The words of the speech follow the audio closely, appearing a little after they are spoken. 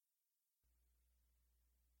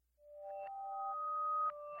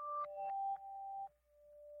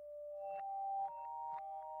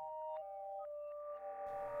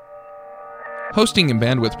Hosting and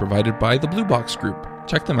bandwidth provided by the Blue Box Group.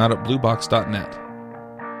 Check them out at bluebox.net.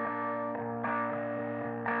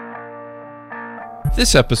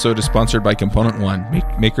 This episode is sponsored by Component One,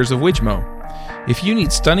 makers of Widgmo. If you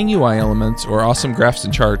need stunning UI elements or awesome graphs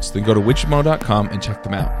and charts, then go to widgmo.com and check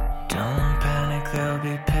them out. Don't panic, there'll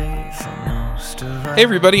be pay for most of us. Hey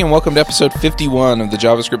everybody, and welcome to episode 51 of the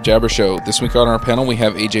JavaScript Jabber Show. This week on our panel we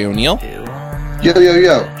have AJ O'Neill.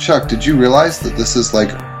 Yo. Chuck, did you realize that this is like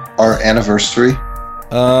our anniversary?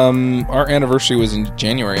 Our anniversary was in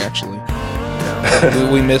January, actually.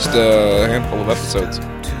 we missed a handful of episodes.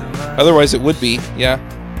 Otherwise it would be, yeah.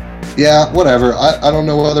 Yeah, whatever. I don't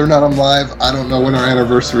know whether or not I'm live. I don't know when our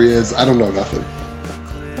anniversary is. I don't know nothing.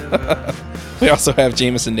 We also have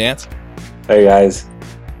Jameson Dance. Hey, guys.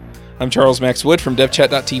 I'm Charles Max Wood from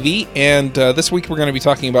devchat.tv, and this week we're going to be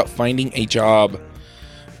talking about finding a job.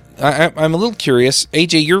 I'm a little curious.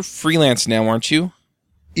 AJ, you're freelance now, aren't you?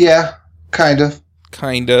 Yeah, kind of.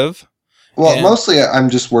 Kind of. Well, mostly I'm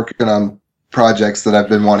just working on projects that I've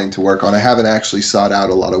been wanting to work on. I haven't actually sought out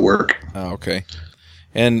a lot of work. Oh, okay.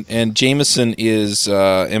 And Jameson is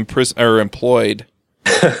employed.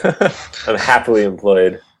 I'm happily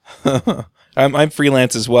employed. I'm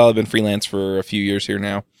freelance as well. I've been freelance for a few years here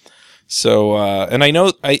now. So and I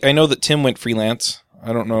know that Tim went freelance.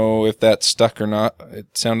 I don't know if that's stuck or not.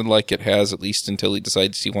 It sounded like it has, at least until he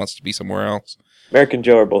decides he wants to be somewhere else. Merrick and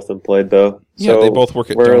Joe are both employed though. Yeah, so they both work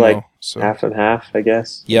at we're Domo, like so. half and half, I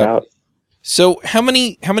guess. Yeah. So how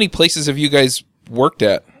many places have you guys worked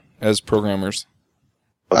at as programmers?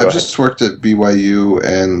 I've just worked at BYU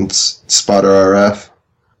and Spotter RF.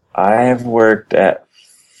 I have worked at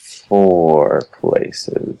 4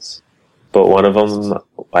 places, but one of them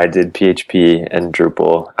I did PHP and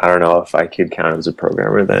Drupal. I don't know if I could count as a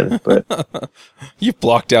programmer then, but you've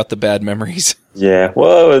blocked out the bad memories. Yeah,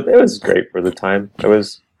 well, it was great for the time. It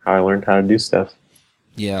was how I learned how to do stuff.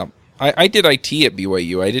 Yeah, I did IT at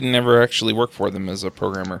BYU. I didn't ever actually work for them as a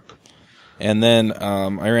programmer. And then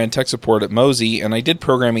I ran tech support at Mosey, and I did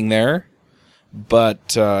programming there,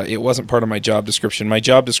 but it wasn't part of my job description. My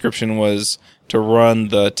job description was to run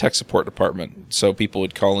the tech support department, so people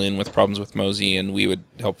would call in with problems with Mosey, and we would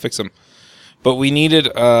help fix them. But we needed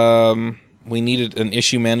an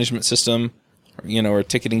issue management system, or a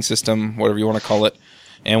ticketing system, whatever you want to call it,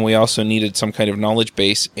 and we also needed some kind of knowledge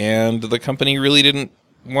base, and the company really didn't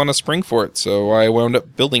want to spring for it, so I wound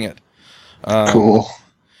up building it. Cool.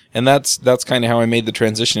 And that's kind of how I made the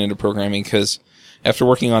transition into programming, because after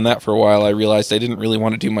working on that for a while, I realized I didn't really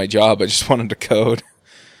want to do my job. I just wanted to code.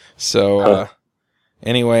 So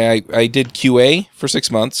anyway, I did QA for 6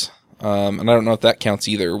 months, and I don't know if that counts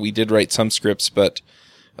either. We did write some scripts, but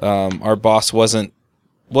our boss wasn't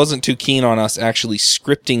too keen on us actually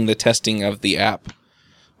scripting the testing of the app,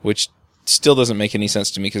 which still doesn't make any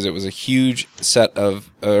sense to me because it was a huge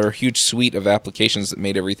huge suite of applications that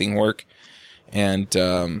made everything work. And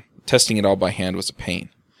testing it all by hand was a pain.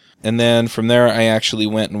 And then from there, I actually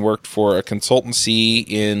went and worked for a consultancy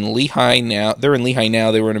in Lehigh now. They're in Lehigh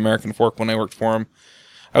now. They were in American Fork when I worked for them.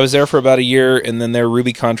 I was there for about a year, and then their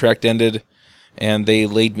Ruby contract ended, and they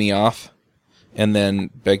laid me off, and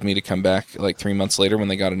then begged me to come back like 3 months later when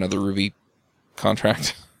they got another Ruby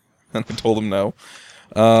contract. And I told them no.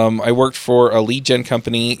 I worked for a lead gen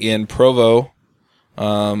company in Provo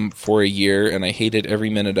for a year, and I hated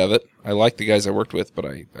every minute of it. I liked the guys I worked with, but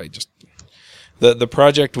I just... The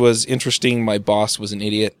project was interesting. My boss was an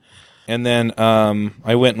idiot. And then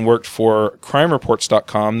I went and worked for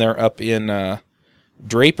crimereports.com. They're up in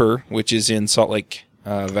Draper, which is in Salt Lake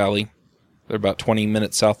Valley. They're about 20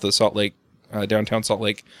 minutes south of Salt Lake, downtown Salt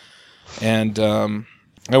Lake. And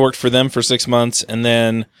I worked for them for 6 months, and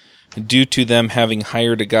then due to them having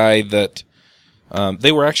hired a guy that...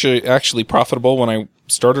 they were actually profitable when I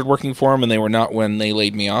started working for them, and they were not when they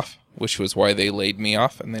laid me off, which was why they laid me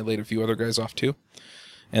off, and they laid a few other guys off too.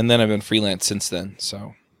 And then I've been freelance since then,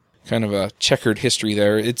 so kind of a checkered history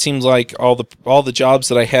there. It seems like all the jobs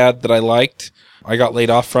that I had that I liked, I got laid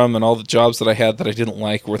off from, and all the jobs that I had that I didn't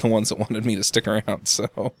like were the ones that wanted me to stick around.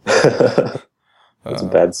 So that's a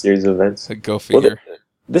bad series of events. Go figure. Well,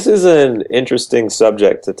 this is an interesting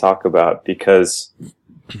subject to talk about because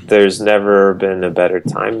there's never been a better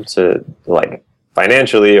time to, like,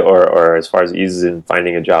 financially or as far as ease in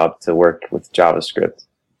finding a job to work with JavaScript.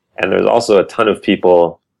 And there's also a ton of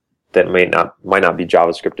people that might not be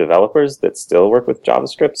JavaScript developers that still work with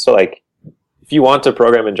JavaScript. So, like, if you want to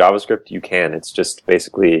program in JavaScript, you can. It's just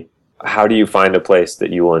basically, how do you find a place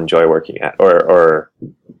that you will enjoy working at, or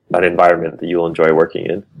an environment that you will enjoy working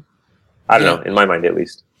in? I don't know, in my mind at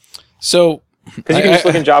least. So Because you can just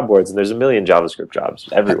look in job boards, and there's a million JavaScript jobs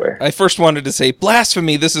everywhere. I first wanted to say,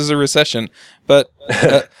 blasphemy, this is a recession. But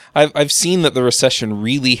I've seen that the recession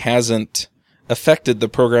really hasn't affected the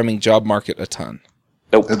programming job market a ton.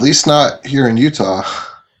 Nope. At least not here in Utah.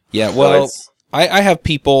 Yeah, well, I have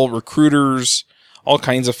people, recruiters, all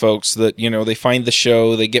kinds of folks that, they find the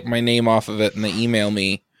show, they get my name off of it, and they email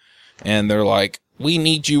me, and they're like, we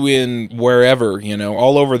need you in wherever,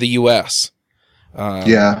 all over the U.S.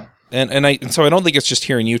 Yeah. And so I don't think it's just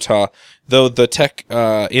here in Utah, though the tech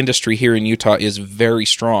industry here in Utah is very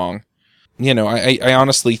strong. I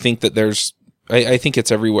honestly think that I think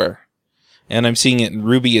it's everywhere. And I'm seeing it in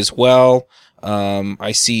Ruby as well.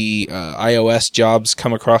 I see iOS jobs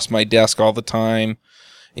come across my desk all the time.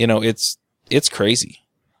 It's crazy.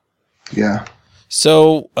 Yeah.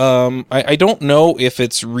 So I don't know if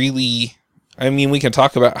it's really... I mean, we can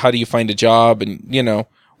talk about how do you find a job and,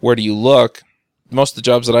 where do you look. Most of the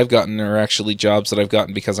jobs that I've gotten are actually jobs that I've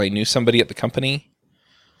gotten because I knew somebody at the company.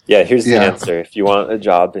 Yeah, here's the answer. If you want a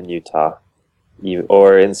job in Utah,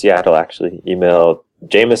 or in Seattle, actually, email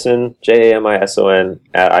Jamison, Jamison,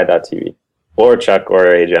 at i.tv. Or Chuck or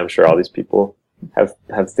AJ. I'm sure all these people have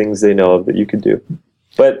things they know of that you could do.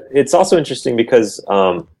 But it's also interesting because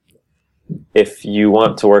if you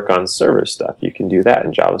want to work on server stuff, you can do that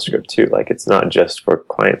in JavaScript too. Like, it's not just for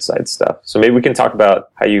client-side stuff. So maybe we can talk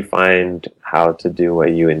about how you find how to do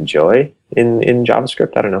what you enjoy in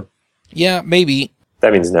JavaScript. I don't know. Yeah, maybe.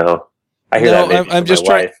 That means no. I hear that maybe I'm just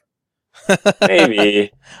trying.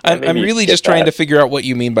 Maybe. I'm really just trying to figure out what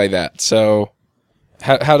you mean by that. So,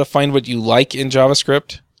 how to find what you like in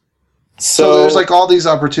JavaScript? So there's like all these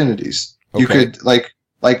opportunities. Okay. You could like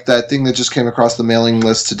that thing that just came across the mailing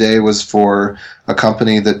list today was for a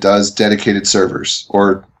company that does dedicated servers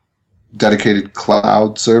or dedicated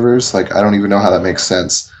cloud servers. Like, I don't even know how that makes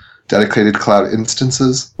sense. Dedicated cloud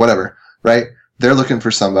instances, whatever, right? They're looking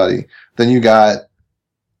for somebody. Then you got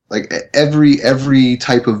like every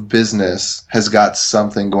type of business has got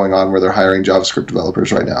something going on where they're hiring JavaScript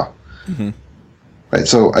developers right now. Mm-hmm. Right.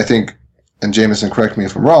 So I think, and Jameson, correct me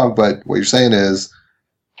if I'm wrong, but what you're saying is,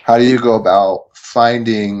 how do you go about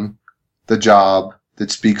finding the job that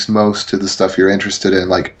speaks most to the stuff you're interested in?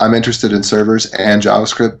 Like, I'm interested in servers and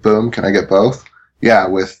JavaScript. Boom. Can I get both? Yeah.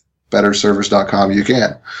 With betterservers.com, you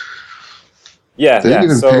can. Yeah. They didn't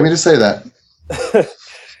even pay me to say that.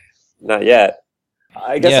 Not yet.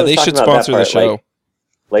 I guess they should sponsor the show.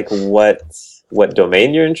 Like what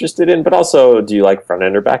domain you're interested in, but also, do you like front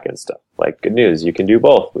end or back end stuff? Like, good news, you can do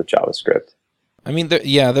both with JavaScript. I mean,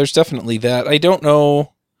 there's definitely that. I don't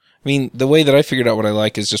know. I mean, the way that I figured out what I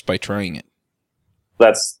like is just by trying it.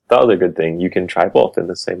 That's the other good thing. You can try both in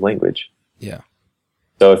the same language. Yeah.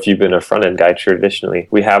 So if you've been a front end guy traditionally,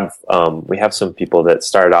 we have some people that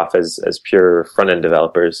started off as pure front end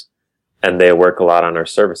developers, and they work a lot on our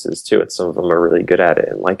services too. And some of them are really good at it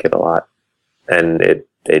and like it a lot. And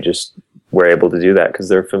they just were able to do that because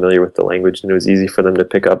they're familiar with the language, and it was easy for them to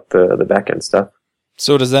pick up the back end stuff.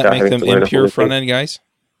 So does that make them impure front end guys?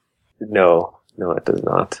 No, it does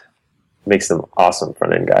not. It makes them awesome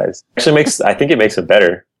front end guys. Actually, I think it makes them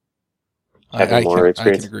better. Having more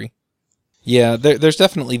experience. I can agree. Yeah, there's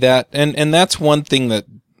definitely that, and that's one thing that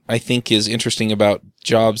I think is interesting about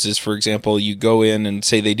jobs is, for example, you go in and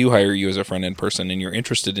say they do hire you as a front end person, and you're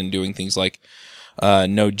interested in doing things like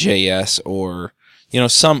Node.js or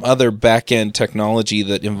some other back end technology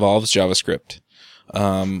that involves JavaScript.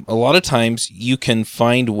 A lot of times you can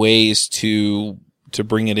find ways to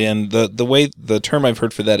bring it in. The term I've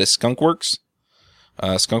heard for that is skunkworks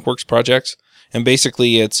projects. And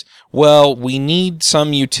basically it's, we need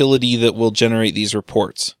some utility that will generate these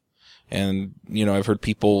reports. And, I've heard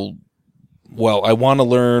people, I want to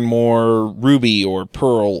learn more Ruby or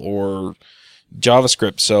Perl or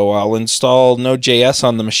JavaScript, so I'll install Node.js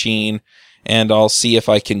on the machine and I'll see if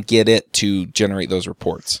I can get it to generate those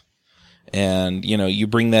reports. And, you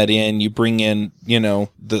bring that in, you bring in,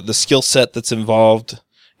 the skill set that's involved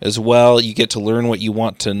as well. You get to learn what you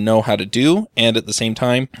want to know how to do, and at the same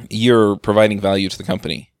time, you're providing value to the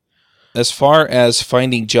company. As far as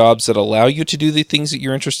finding jobs that allow you to do the things that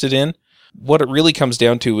you're interested in, what it really comes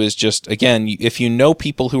down to is just, again, if you know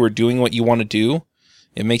people who are doing what you want to do,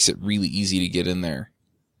 it makes it really easy to get in there.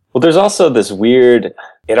 Well, there's also this weird,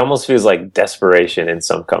 it almost feels like desperation in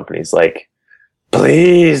some companies. Like,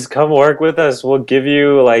 please come work with us. We'll give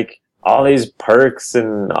you like all these perks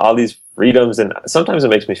and all these freedoms. And sometimes it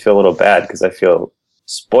makes me feel a little bad because I feel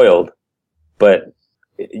spoiled. But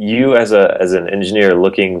you as an engineer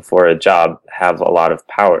looking for a job have a lot of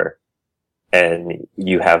power. and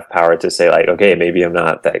you have power to say like, okay, maybe I'm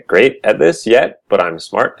not that great at this yet, but I'm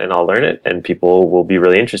smart and I'll learn it, and people will be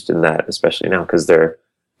really interested in that, especially now because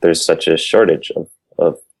there's such a shortage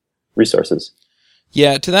of resources.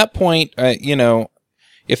 Yeah, to that point,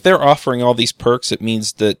 if they're offering all these perks, it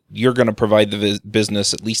means that you're going to provide the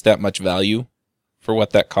business at least that much value for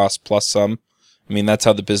what that costs plus some. I mean, that's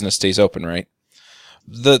how the business stays open, right?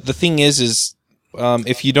 The thing is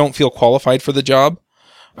if you don't feel qualified for the job,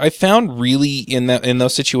 I found really in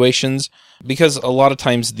those situations, because a lot of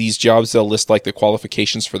times these jobs, they'll list like the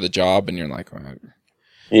qualifications for the job, and you're like,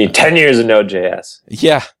 you need 10 years of Node.js.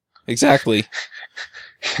 Yeah, exactly.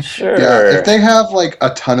 Sure. Yeah, if they have like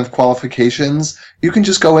a ton of qualifications, you can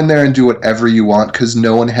just go in there and do whatever you want because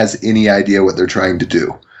no one has any idea what they're trying to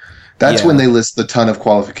do. That's when they list the ton of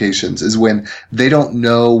qualifications, is when they don't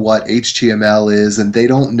know what HTML is, and they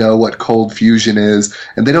don't know what Cold Fusion is,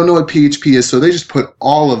 and they don't know what PHP is, so they just put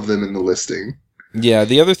all of them in the listing. Yeah,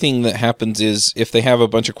 the other thing that happens is if they have a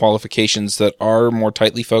bunch of qualifications that are more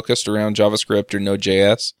tightly focused around JavaScript or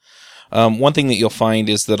Node.js, one thing that you'll find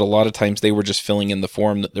is that a lot of times they were just filling in the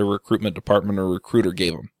form that their recruitment department or recruiter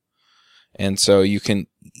gave them. And so you can,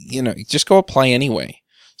 just go apply anyway.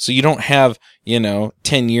 So you don't have,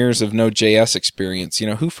 10 years of Node.js experience.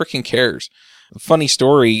 Who freaking cares? Funny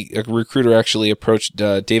story, a recruiter actually approached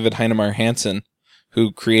David Heinemeier Hansen,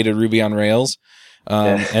 who created Ruby on Rails,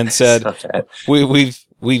 and said,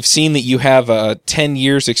 we've seen that you have 10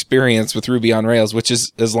 years experience with Ruby on Rails, which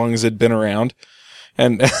is as long as it'd been around.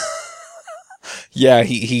 And yeah,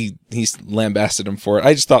 he lambasted him for it.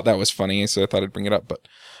 I just thought that was funny, so I thought I'd bring it up. But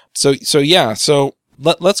so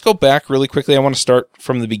let's go back really quickly. I want to start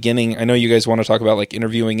from the beginning. I know you guys want to talk about like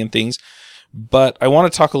interviewing and things, but I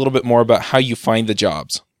want to talk a little bit more about how you find the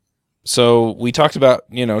jobs. So we talked about,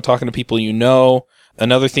 talking to people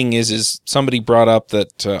Another thing is somebody brought up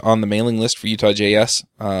that on the mailing list for Utah.js,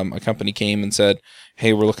 a company came and said,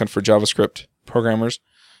 hey, we're looking for JavaScript programmers.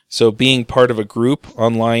 So being part of a group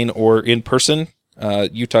online or in person,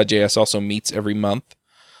 Utah.js also meets every month,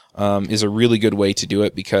 is a really good way to do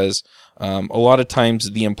it because a lot of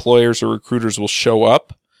times the employers or recruiters will show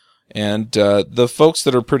up, and the folks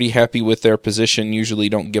that are pretty happy with their position usually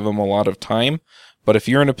don't give them a lot of time. But if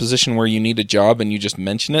you're in a position where you need a job and you just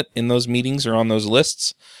mention it in those meetings or on those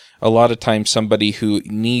lists, a lot of times somebody who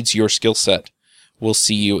needs your skill set will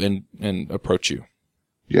see you and approach you.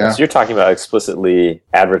 Yeah. So you're talking about explicitly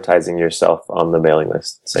advertising yourself on the mailing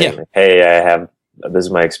list, saying, Yeah. hey, this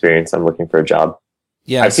is my experience, I'm looking for a job.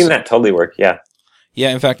 Yeah, I've seen that totally work, yeah.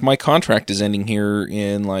 Yeah, in fact, my contract is ending here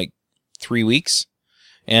in like 3 weeks,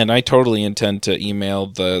 and I totally intend to email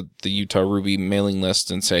the Utah Ruby mailing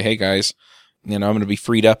list and say, hey guys, I'm going to be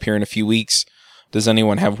freed up here in a few weeks. Does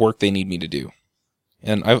anyone have work they need me to do?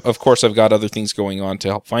 And of course, I've got other things going on to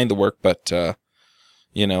help find the work, but,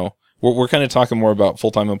 we're kind of talking more about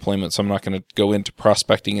full-time employment, so I'm not going to go into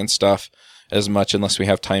prospecting and stuff as much unless we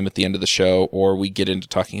have time at the end of the show or we get into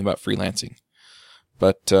talking about freelancing.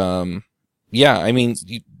 But,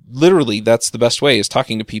 literally, that's the best way, is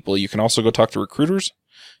talking to people. You can also go talk to recruiters.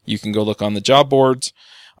 You can go look on the job boards.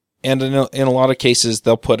 And in a lot of cases,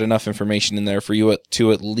 they'll put enough information in there for you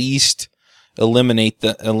to at least eliminate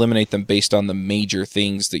them based on the major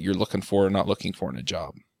things that you're looking for or not looking for in a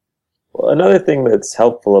job. Well, another thing that's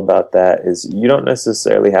helpful about that is you don't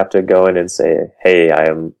necessarily have to go in and say, hey,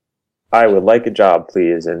 I would like a job,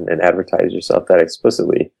 please, and advertise yourself that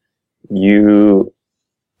explicitly.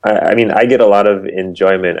 I get a lot of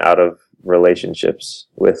enjoyment out of relationships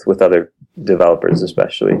with other developers,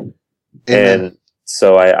 especially. Amen. And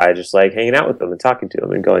so I just like hanging out with them and talking to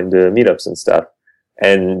them and going to meetups and stuff.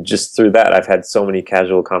 And just through that, I've had so many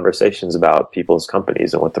casual conversations about people's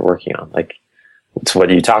companies and what they're working on. Like, it's what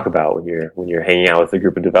you talk about when you're hanging out with a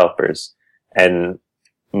group of developers. And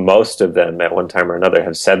most of them at one time or another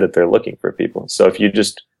have said that they're looking for people. So if you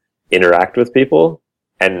just interact with people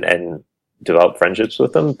and develop friendships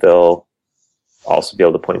with them, they'll also be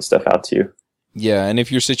able to point stuff out to you. Yeah, and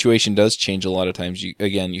if your situation does change, a lot of times you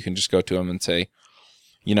can just go to them and say,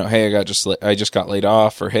 hey, I just got laid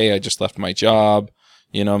off, or hey, I just left my job.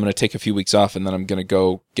 I'm going to take a few weeks off and then I'm going to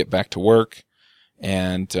go get back to work.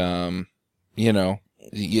 And,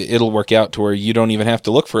 it'll work out to where you don't even have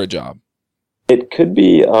to look for a job. It could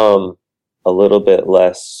be a little bit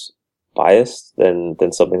less biased than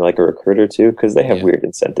something like a recruiter too, because they have weird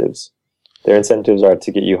incentives. Their incentives are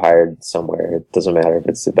to get you hired somewhere. It doesn't matter if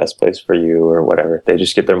it's the best place for you or whatever. They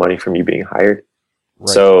just get their money from you being hired. Right.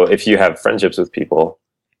 So if you have friendships with people,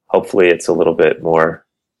 hopefully it's a little bit more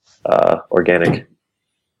organic.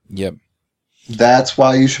 Yep. That's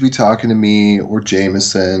why you should be talking to me or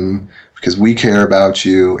Jameson, because we care about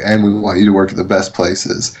you and we want you to work at the best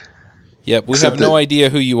places. Yep, we have no idea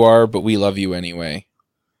who you are, but we love you anyway.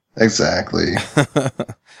 Exactly.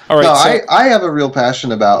 All right. No, I have a real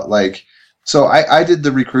passion about, like, so I did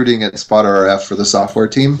the recruiting at Spot RF for the software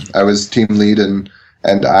team. I was team lead, and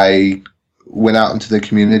I went out into the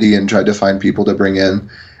community and tried to find people to bring in.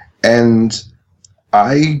 And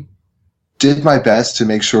I did my best to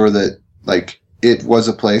make sure that, like, it was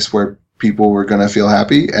a place where people were going to feel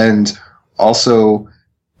happy. And also,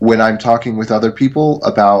 when I'm talking with other people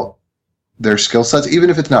about their skill sets, even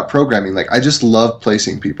if it's not programming, like, I just love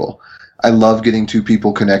placing people. I love getting two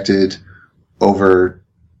people connected over,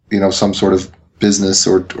 some sort of business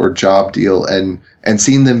or job deal and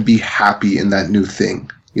seeing them be happy in that new thing,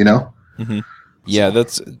 Mm-hmm. Yeah,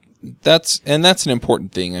 that's an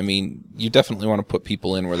important thing. I mean, you definitely want to put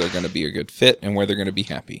people in where they're going to be a good fit and where they're going to be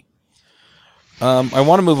happy. I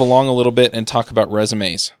want to move along a little bit and talk about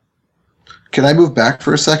resumes. Can I move back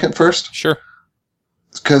for a second first? Sure.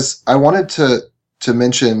 Because I wanted to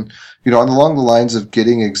mention, along the lines of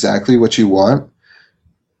getting exactly what you want,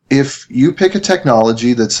 if you pick a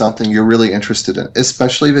technology that's something you're really interested in,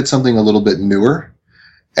 especially if it's something a little bit newer,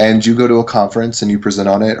 and you go to a conference and you present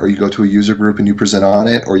on it, or you go to a user group and you present on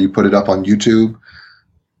it, or you put it up on YouTube,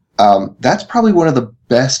 that's probably one of the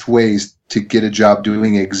best ways to get a job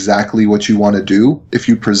doing exactly what you want to do if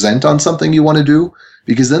you present on something you want to do,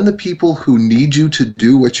 because then the people who need you to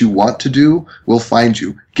do what you want to do will find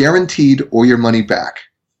you, guaranteed, or your money back.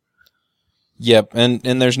 Yep,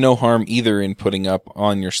 and there's no harm either in putting up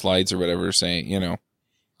on your slides or whatever, saying,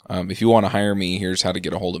 if you want to hire me, here's how to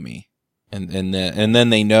get a hold of me. And then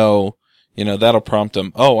they know, that'll prompt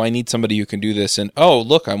them, oh, I need somebody who can do this, and oh,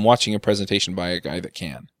 look, I'm watching a presentation by a guy that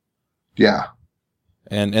can. Yeah.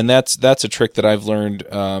 And that's a trick that I've learned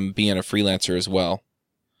being a freelancer as well.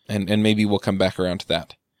 And maybe we'll come back around to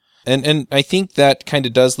that. And I think that kind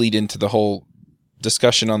of does lead into the whole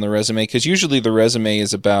discussion on the resume, because usually the resume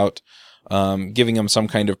is about giving them some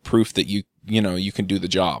kind of proof that you can do the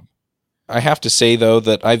job. I have to say, though,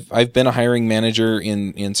 that I've been a hiring manager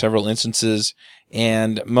in several instances,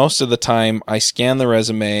 and most of the time I scan the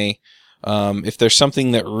resume. If there's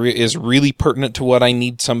something that is really pertinent to what I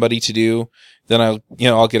need somebody to do, then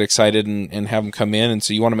I'll get excited and have them come in. And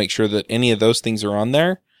so you want to make sure that any of those things are on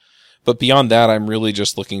there. But beyond that, I'm really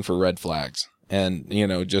just looking for red flags and,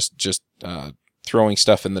 just throwing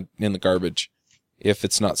stuff in the garbage if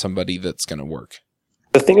it's not somebody that's going to work.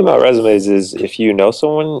 The thing about resumes is if you know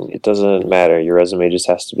someone, it doesn't matter. Your resume just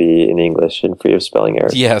has to be in English and free of spelling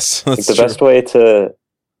errors. Yes, that's the true. Best way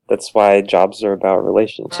that's why jobs are about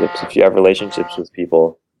relationships. If you have relationships with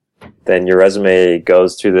people, then your resume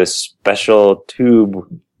goes through this special tube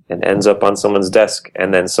and ends up on someone's desk,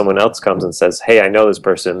 and then someone else comes and says, hey, I know this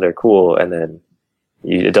person, they're cool, and then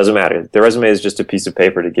it doesn't matter. The resume is just a piece of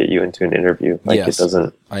paper to get you into an interview. Yes, it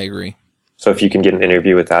doesn't. I agree. So if you can get an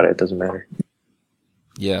interview without it, it doesn't matter.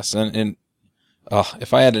 Yes, and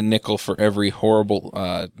if I had a nickel for every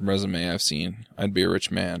horrible resume I've seen, I'd be a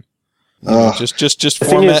rich man. Just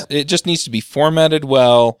format. It just needs to be formatted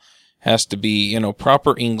well. Has to be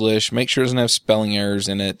proper English. Make sure it doesn't have spelling errors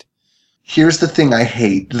in it. Here's the thing I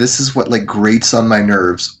hate. This is what grates on my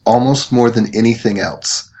nerves almost more than anything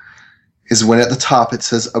else. Is when at the top it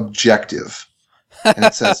says objective, and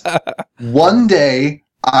it says, one day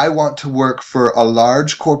I want to work for a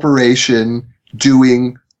large corporation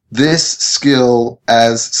doing this skill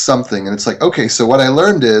as something. And it's like, okay, so what I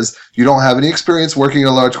learned is you don't have any experience working in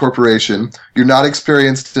a large corporation, you're not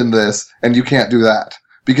experienced in this, and you can't do that.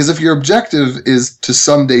 Because if your objective is to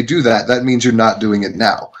someday do that, that means you're not doing it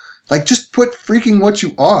now. Just put freaking what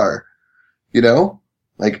you are,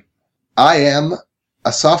 I am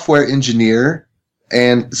a software engineer,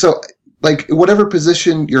 and so, whatever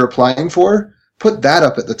position you're applying for, put that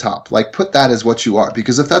up at the top. Put that as what you are.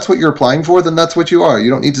 Because if that's what you're applying for, then that's what you are. You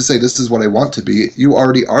don't need to say, this is what I want to be. You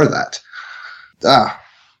already are that.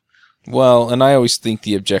 Well, and I always think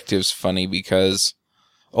the objective's funny because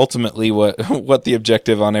ultimately what the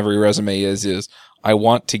objective on every resume is I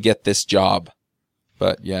want to get this job.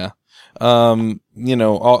 But yeah,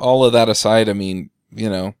 all of that aside, I mean,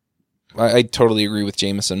 I totally agree with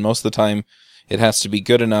Jameson. Most of the time it has to be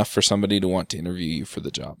good enough for somebody to want to interview you for the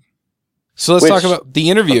job. So let's talk about the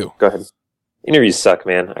interview. Go ahead. Interviews suck,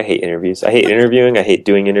 man. I hate interviews. I hate interviewing. I hate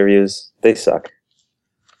doing interviews. They suck.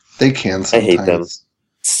 They can sometimes. I hate them. It's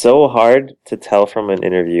so hard to tell from an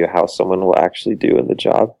interview how someone will actually do in the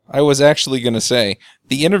job. I was actually going to say,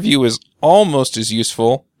 the interview is almost as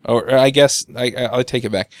useful, or I guess I'll take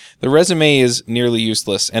it back. The resume is nearly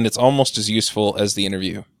useless, and it's almost as useful as the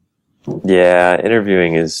interview. Yeah,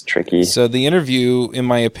 interviewing is tricky. So the interview, in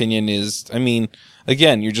my opinion, is, I mean,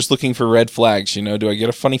 again, you're just looking for red flags. You know, do I get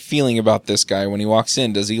a funny feeling about this guy when he walks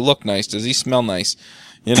in? Does he look nice? Does he smell nice?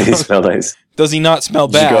 You know, Does he smell nice? Does he not smell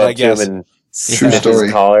Did you bad? go up I guess. to him and True sniff story.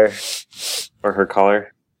 his collar or her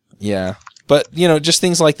collar? Yeah, but you know, just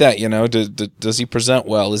things like that. You know, does he present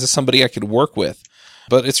well? Is this somebody I could work with?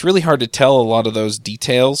 But it's really hard to tell a lot of those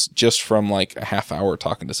details just from like a half hour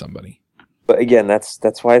talking to somebody. But again,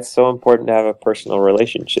 that's why it's so important to have a personal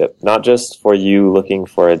relationship, not just for you looking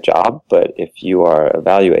for a job, but if you are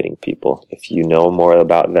evaluating people, if you know more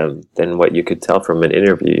about them than what you could tell from an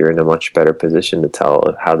interview, you're in a much better position to tell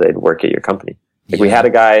how they'd work at your company. Like we had a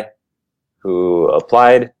guy who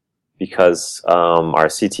applied because our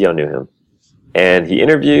CTO knew him, and he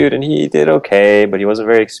interviewed and he did okay, but he wasn't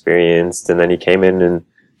very experienced. And then he came in and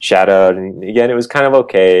shadowed, and again, it was kind of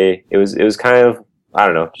okay. It was kind of, I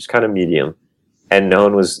don't know, just kind of medium. And no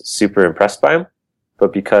one was super impressed by him.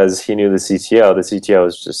 But because he knew the CTO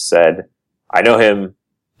was just said, I know him.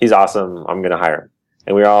 He's awesome. I'm going to hire him.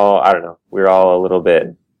 And we were all, I don't know, we were all a little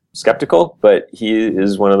bit skeptical, but he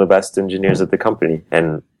is one of the best engineers at the company.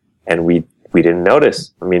 And we didn't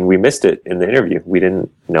notice. I mean, we missed it in the interview. We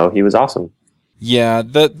didn't know he was awesome. Yeah.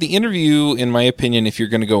 The interview, in my opinion, if you're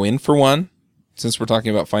going to go in for one, since we're talking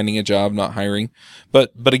about finding a job, not hiring.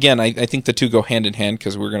 But again, I think the two go hand in hand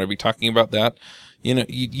because we're going to be talking about that. You know,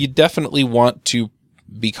 you definitely want to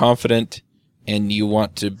be confident and you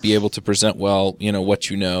want to be able to present well, you know, what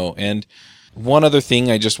you know. And one other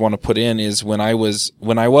thing I just want to put in is when I was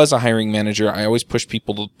a hiring manager, I always pushed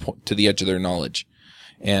people to the edge of their knowledge.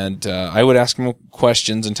 And I would ask them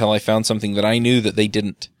questions until I found something that I knew that they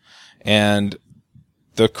didn't. And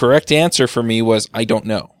the correct answer for me was, I don't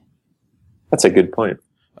know. That's a good point.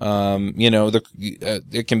 You know,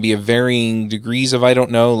 it can be a varying degrees of I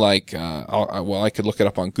don't know. Like, I could look it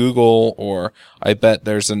up on Google, or I bet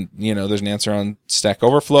there's an answer on Stack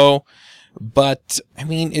Overflow. But I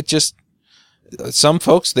mean, some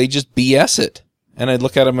folks, they just BS it, and I'd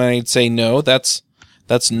look at them and I'd say, no, that's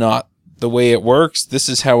not the way it works. This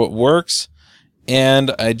is how it works.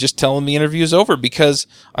 And I just tell them the interview is over because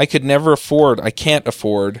I still can't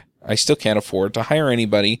afford to hire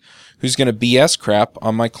anybody who's going to BS crap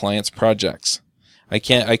on my clients' projects. I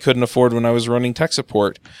couldn't afford when I was running tech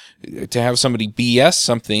support to have somebody BS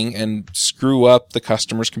something and screw up the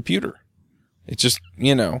customer's computer. It just,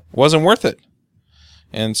 wasn't worth it.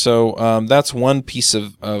 And so, that's one piece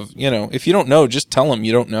of, if you don't know, just tell them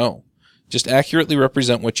you don't know. Just accurately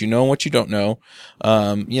represent what you know and what you don't know.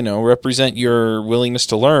 Represent your willingness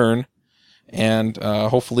to learn. And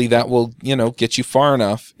hopefully that will, get you far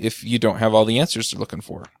enough if you don't have all the answers you're looking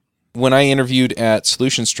for. When I interviewed at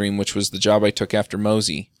Solution Stream, which was the job I took after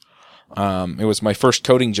Mosey, it was my first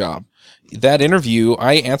coding job. That interview,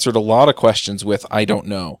 I answered a lot of questions with I don't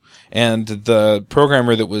know. And the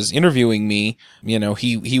programmer that was interviewing me,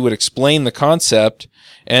 he would explain the concept,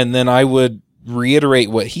 and then I would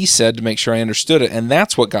reiterate what he said to make sure I understood it. And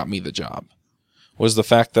that's what got me the job. Was the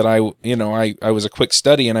fact that I was a quick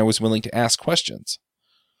study and I was willing to ask questions.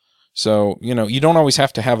 So, you don't always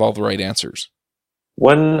have to have all the right answers.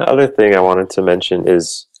 One other thing I wanted to mention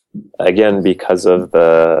is, again, because of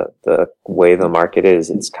the way the market is,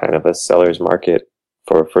 it's kind of a seller's market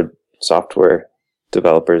for software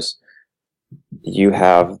developers. You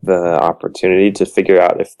have the opportunity to figure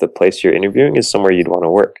out if the place you're interviewing is somewhere you'd want to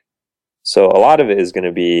work. So a lot of it is going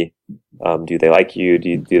to be, do they like you?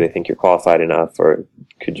 Do they think you're qualified enough? Or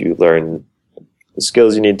could you learn the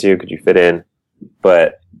skills you need to? Could you fit in?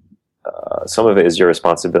 But some of it is your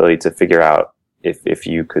responsibility to figure out if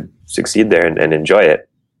you could succeed there and enjoy it.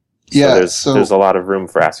 Yeah, so there's a lot of room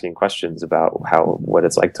for asking questions about what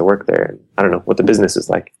it's like to work there. And I don't know, what the business is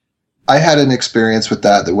like. I had an experience with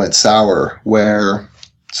that went sour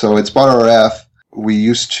so it's SpotRF. We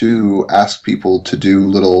used to ask people to do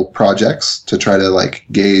little projects to try to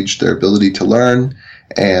gauge their ability to learn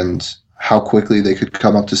and how quickly they could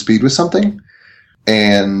come up to speed with something.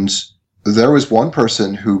 And there was one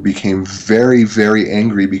person who became very, very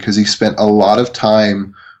angry because he spent a lot of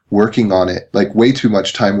time working on it, way too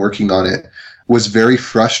much time working on it, was very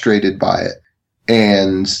frustrated by it.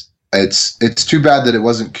 And it's too bad that it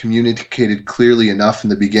wasn't communicated clearly enough in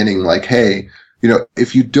the beginning, hey,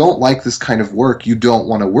 if you don't like this kind of work, you don't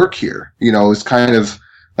want to work here. It's kind of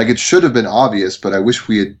it should have been obvious, but I wish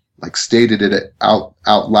we had stated it out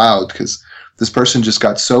loud, because this person just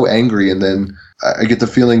got so angry. And then I get the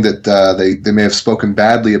feeling that they may have spoken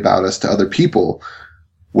badly about us to other people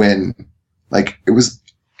when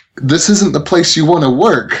this isn't the place you want to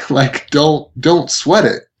work. Don't sweat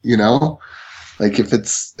it. If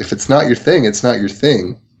it's not your thing, it's not your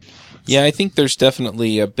thing. Yeah, I think there's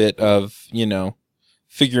definitely a bit of,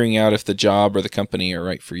 figuring out if the job or the company are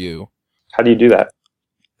right for you. How do you do that?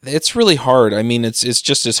 It's really hard. I mean, it's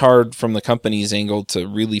just as hard from the company's angle to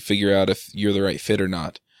really figure out if you're the right fit or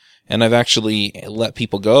not. And I've actually let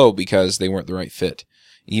people go because they weren't the right fit,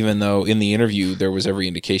 even though in the interview there was every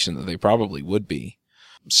indication that they probably would be.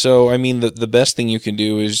 So, I mean, the best thing you can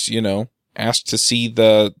do is, ask to see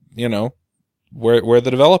the, where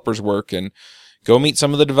the developers work, and go meet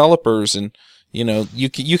some of the developers, and,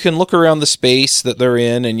 you can look around the space that they're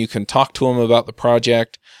in, and you can talk to them about the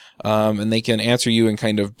project, and they can answer you in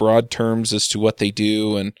kind of broad terms as to what they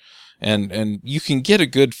do, and you can get a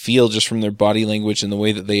good feel just from their body language and the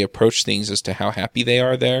way that they approach things as to how happy they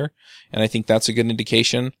are there. And I think that's a good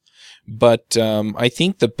indication. But I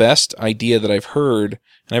think the best idea that I've heard,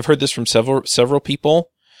 and I've heard this from several people,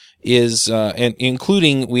 is, and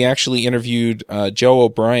including, we actually interviewed Joe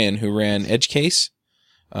O'Brien, who ran EdgeCase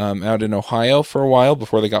out in Ohio for a while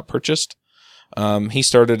before they got purchased. He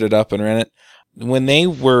started it up and ran it. When they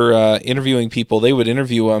were interviewing people, they would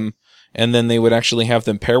interview them, and then they would actually have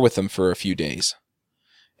them pair with them for a few days.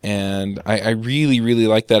 And I really, really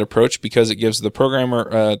like that approach, because it gives the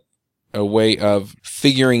programmer a way of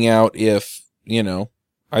figuring out if,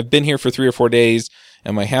 I've been here for 3 or 4 days.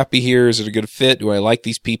 Am I happy here? Is it a good fit? Do I like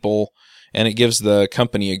these people? And it gives the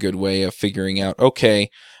company a good way of figuring out, okay,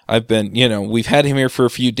 we've had him here for a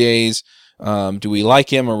few days. Do we like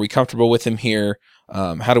him? Are we comfortable with him here?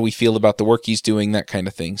 How do we feel about the work he's doing? That kind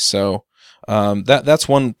of thing. So, that's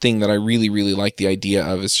one thing that I really, really like the idea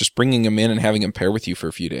of, is just bringing him in and having him pair with you for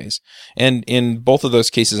a few days. And in both of those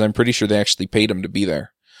cases, I'm pretty sure they actually paid him to be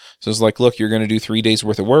there. So it's like, look, you're going to do 3 days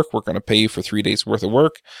worth of work. We're going to pay you for 3 days worth of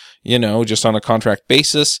work, just on a contract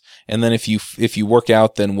basis. And then if you work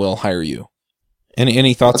out, then we'll hire you.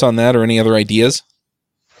 Any thoughts on that, or any other ideas?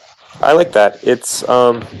 I like that. It's,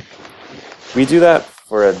 we do that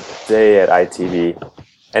for a day at ITV,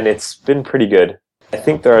 and it's been pretty good. I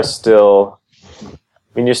think there are still,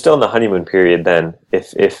 you're still in the honeymoon period then.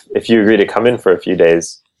 If you agree to come in for a few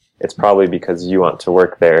days, it's probably because you want to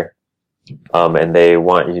work there. And they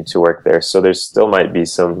want you to work there. So there still might be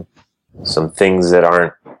some things that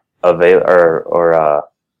aren't not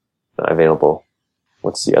available.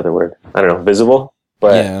 What's the other word? I don't know, visible?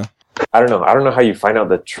 But yeah. I don't know how you find out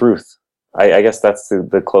the truth. I guess that's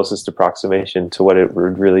the closest approximation to what it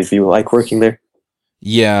would really be like working there.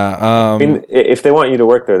 Yeah. If they want you to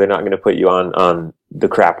work there, they're not going to put you on the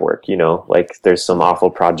crap work, like there's some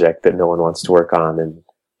awful project that no one wants to work on,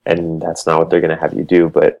 and that's not what they're going to have you do.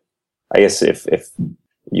 But I guess if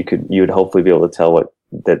you would hopefully be able to tell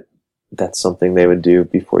that's something they would do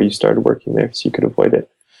before you started working there, so you could avoid it.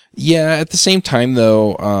 Yeah. At the same time,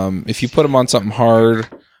 though, if you put them on something hard,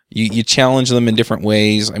 you challenge them in different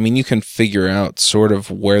ways. You can figure out sort of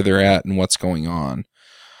where they're at and what's going on.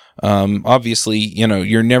 Obviously,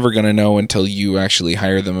 you're never going to know until you actually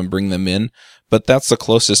hire them and bring them in, but that's the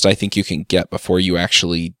closest I think you can get before you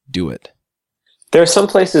actually do it. There are some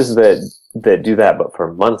places that do that, but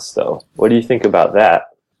for months, though. What do you think about that?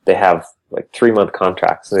 They have like 3-month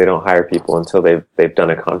contracts, and they don't hire people until they've done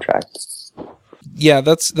a contract. Yeah,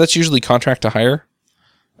 that's usually contract to hire,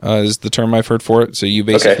 is the term I've heard for it. So you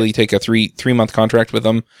basically take a 3-month contract with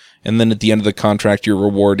them, and then at the end of the contract, your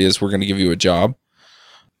reward is, we're going to give you a job.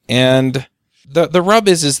 And the rub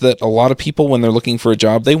is that a lot of people, when they're looking for a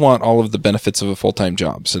job, they want all of the benefits of a full-time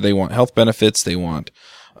job. So they want health benefits, they want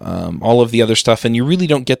all of the other stuff, and you really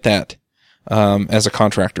don't get that as a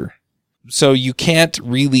contractor. So you can't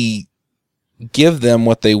really give them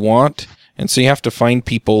what they want, and so you have to find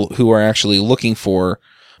people who are actually looking for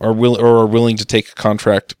or are willing to take a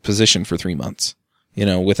contract position for 3 months,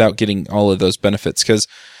 without getting all of those benefits. Because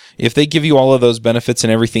if they give you all of those benefits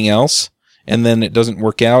and everything else, and then it doesn't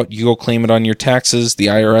work out, you go claim it on your taxes, the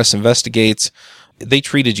IRS investigates, they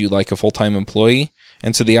treated you like a full-time employee,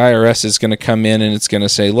 and so the IRS is going to come in and it's going to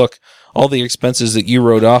say, look, all the expenses that you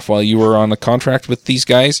wrote off while you were on a contract with these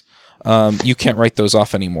guys, you can't write those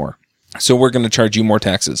off anymore. So we're going to charge you more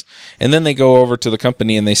taxes. And then they go over to the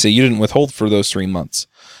company and they say, you didn't withhold for those 3 months.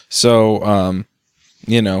 So,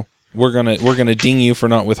 we're going to ding you for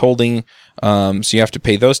not withholding. So you have to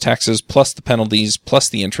pay those taxes plus the penalties plus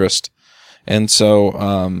the interest. And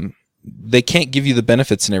so, they can't give you the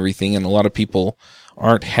benefits and everything. And a lot of people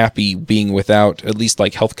aren't happy being without at least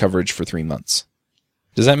like health coverage for 3 months.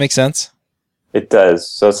 Does that make sense? It does.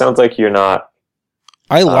 So it sounds like you're not.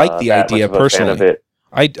 I like the idea personally.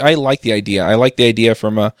 I like the idea. I like the idea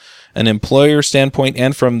from an employer standpoint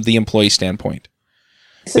and from the employee standpoint.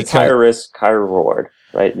 It's higher risk, higher reward,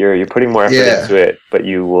 right? You're putting more effort into it, but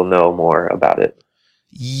you will know more about it.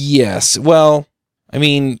 Yes. Well,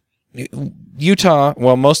 Utah,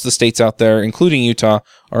 well, most of the states out there, including Utah,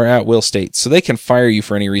 are at-will states, so they can fire you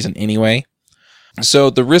for any reason anyway. So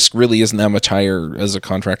the risk really isn't that much higher as a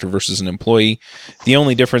contractor versus an employee. The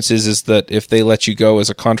only difference is that if they let you go as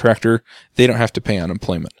a contractor, they don't have to pay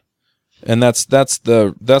unemployment. And that's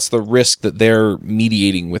the risk that they're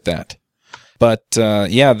mediating with that. But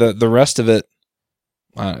the rest of it,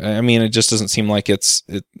 I mean, it just doesn't seem like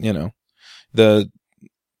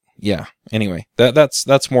anyway,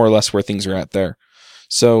 that's more or less where things are at there.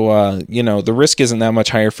 So, the risk isn't that much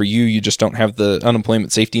higher for you. You just don't have the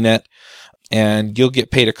unemployment safety net, and you'll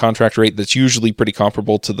get paid a contract rate that's usually pretty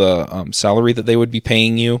comparable to the salary that they would be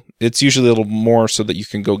paying you. It's usually a little more so that you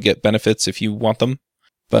can go get benefits if you want them.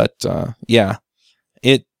 But,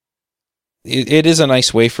 it is a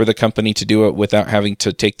nice way for the company to do it without having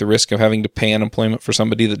to take the risk of having to pay unemployment for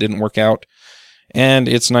somebody that didn't work out. And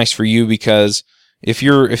it's nice for you because if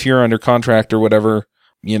you're under contract or whatever,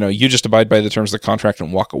 you just abide by the terms of the contract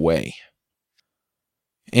and walk away.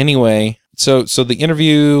 Anyway, so the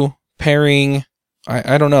interview pairing,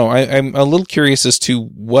 I don't know. I'm a little curious as to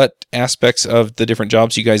what aspects of the different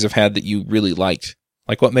jobs you guys have had that you really liked.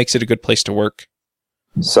 Like, what makes it a good place to work?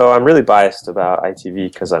 So I'm really biased about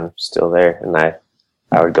ITV because I'm still there, and I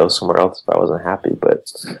would go somewhere else if I wasn't happy,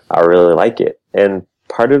 but I really like it. And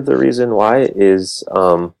part of the reason why is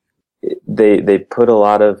they put a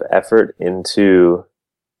lot of effort into,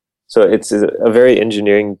 so it's a very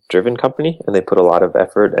engineering driven company, and they put a lot of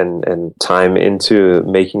effort and time into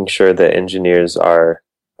making sure that engineers are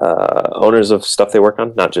owners of stuff they work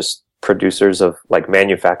on, not just producers of, like,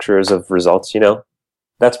 manufacturers of results.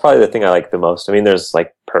 That's probably the thing I like the most. I mean, there's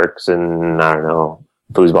like perks and, I don't know,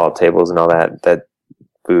 foosball tables and all that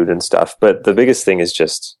food and stuff. But the biggest thing is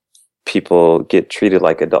just people get treated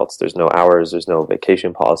like adults. There's no hours. There's no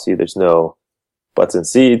vacation policy. There's no butts and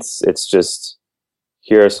seats. It's just,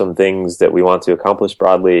 here are some things that we want to accomplish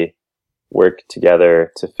broadly, work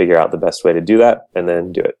together to figure out the best way to do that, and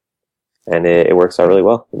then do it. And it works out really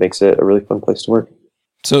well. It makes it a really fun place to work.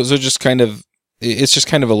 So it's just kind of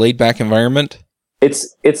a laid back environment.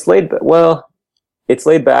 It's laid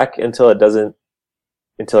back until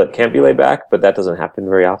it can't be laid back, but that doesn't happen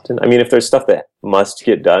very often. I mean, if there's stuff that must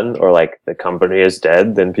get done, or like the company is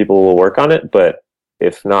dead, then people will work on it. But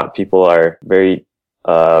if not, people are very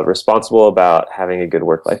responsible about having a good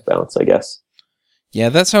work-life balance, I guess. Yeah,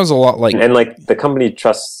 that sounds a lot like, and like the company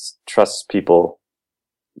trusts people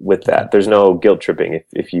with that. There's no guilt tripping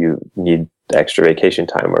if you need extra vacation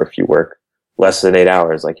time, or if you work less than 8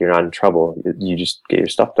 hours, like, you're not in trouble. You just get your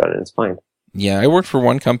stuff done and it's fine. Yeah, I worked for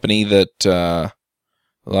one company that,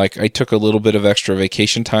 I took a little bit of extra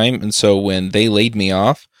vacation time, and so when they laid me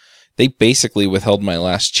off, they basically withheld my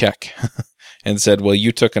last check and said, well,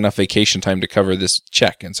 you took enough vacation time to cover this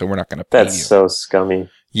check, and so we're not going to pay you. That's so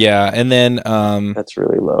scummy. Yeah, and then... that's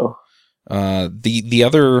really low. The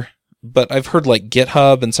other... But I've heard, like,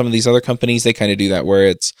 GitHub and some of these other companies, they kind of do that, where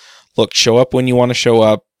it's, look, show up when you want to show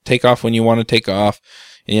up, take off when you want to take off.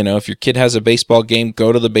 If your kid has a baseball game,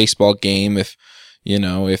 go to the baseball game. If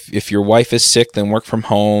your wife is sick, then work from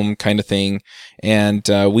home, kind of thing. And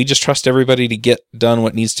we just trust everybody to get done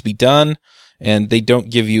what needs to be done. And they don't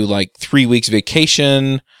give you like 3 weeks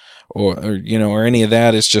vacation or any of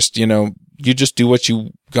that. It's just, you just do what you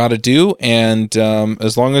got to do. And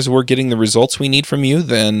as long as we're getting the results we need from you,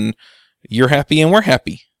 then you're happy and we're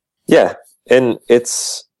happy. Yeah. And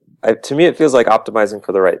to me, it feels like optimizing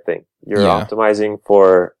for the right thing. You're optimizing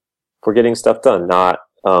for getting stuff done, not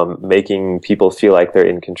making people feel like they're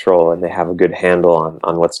in control and they have a good handle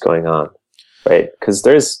on what's going on, right?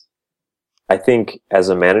 Because I think as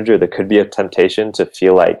a manager, there could be a temptation to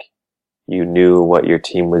feel like you knew what your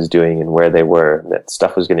team was doing and where they were, and that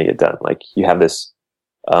stuff was going to get done. Like, you have this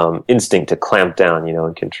instinct to clamp down,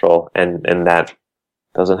 and control, and that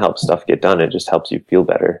doesn't help stuff get done. It just helps you feel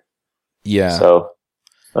better. Yeah. So,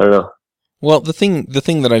 I don't know. Well, the thing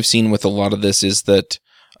that I've seen with a lot of this is that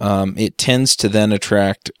it tends to then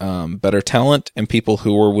attract better talent and people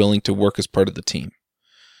who are willing to work as part of the team.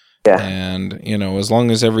 Yeah. And, as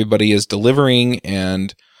long as everybody is delivering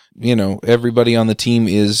and, everybody on the team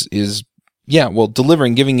is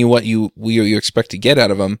delivering, giving you what you expect to get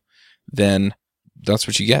out of them, then that's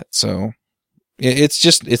what you get. So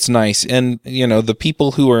it's nice. And, the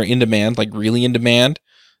people who are in demand, like really in demand,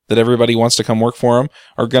 that everybody wants to come work for them,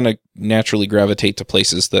 are going to naturally gravitate to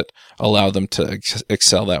places that allow them to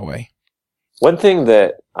excel that way. One thing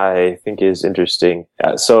that I think is interesting,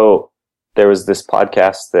 so there was this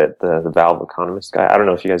podcast that the Valve economist guy, I don't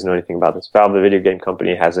know if you guys know anything about this. Valve, the video game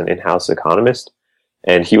company, has an in-house economist,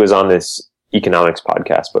 and he was on this economics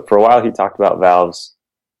podcast. But for a while, he talked about Valve's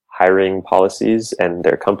hiring policies and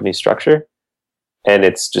their company structure. And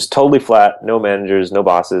it's just totally flat, no managers, no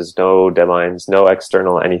bosses, no deadlines, no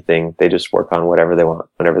external anything. They just work on whatever they want,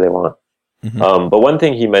 whenever they want. Mm-hmm. But one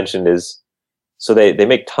thing he mentioned is, so they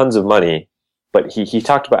make tons of money, but he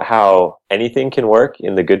talked about how anything can work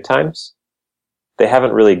in the good times. They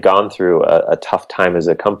haven't really gone through a tough time as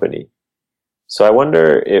a company. So I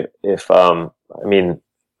wonder if I mean,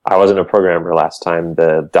 I wasn't a programmer last time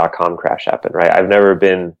the .com crash happened, right? I've never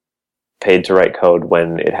been paid to write code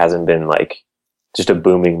when it hasn't been like just a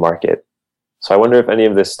booming market. So I wonder if any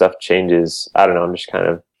of this stuff changes. I don't know. I'm just kind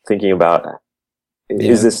of thinking about,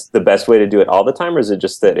 is this the best way to do it all the time? Or is it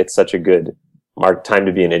just that it's such a good time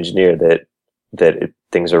to be an engineer that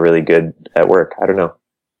things are really good at work? I don't know.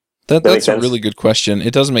 That's a really good question.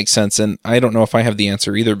 It does make sense. And I don't know if I have the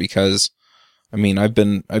answer either, because I mean, I've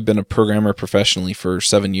been a programmer professionally for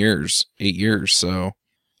 8 years. So,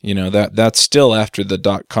 that's still after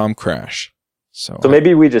the .com crash. So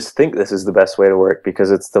maybe we just think this is the best way to work because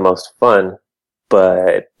it's the most fun,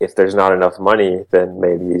 but if there's not enough money, then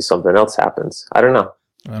maybe something else happens. I don't know.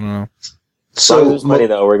 So as long as there's money,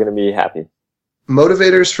 though, we're going to be happy.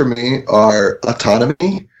 Motivators for me are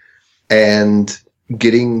autonomy and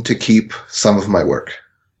getting to keep some of my work.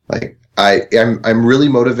 Like I'm really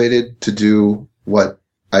motivated to do what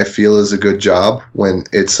I feel is a good job when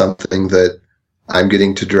it's something that I'm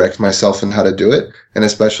getting to direct myself in how to do it, and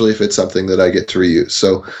especially if it's something that I get to reuse.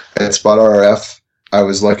 So at Spot RRF, I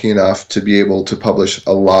was lucky enough to be able to publish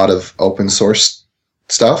a lot of open source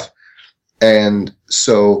stuff. And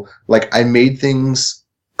so like I made things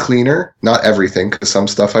cleaner, not everything, because some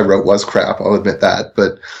stuff I wrote was crap, I'll admit that,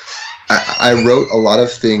 but I wrote a lot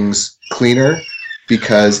of things cleaner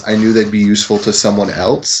because I knew they'd be useful to someone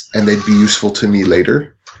else and they'd be useful to me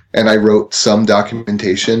later. And I wrote some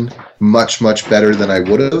documentation much, much better than I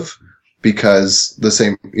would have because the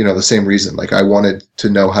same reason. Like I wanted to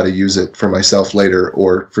know how to use it for myself later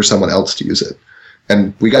or for someone else to use it.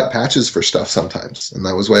 And we got patches for stuff sometimes, and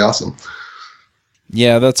that was way awesome.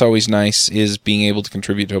 Yeah, that's always nice, is being able to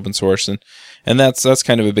contribute to open source. And that's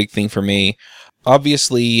kind of a big thing for me.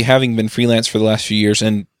 Obviously, having been freelance for the last few years,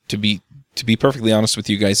 and to be perfectly honest with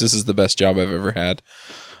you guys, this is the best job I've ever had.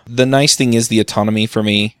 The nice thing is the autonomy for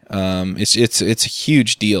me. It's a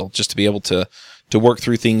huge deal just to be able to work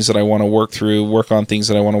through things that I want to work through, work on things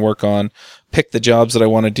that I want to work on, pick the jobs that I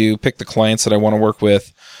want to do, pick the clients that I want to work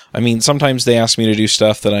with. I mean, sometimes they ask me to do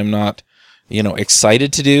stuff that I'm not,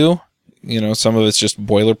 excited to do. Some of it's just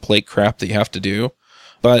boilerplate crap that you have to do.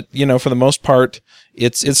 But, for the most part,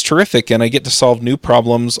 it's terrific, and I get to solve new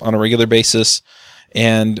problems on a regular basis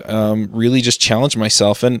and really just challenge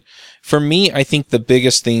myself. And for me, I think the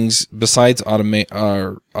biggest things besides autonomy,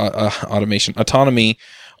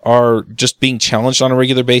 are just being challenged on a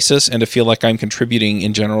regular basis and to feel like I'm contributing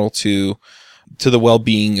in general to the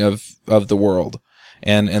well-being of the world.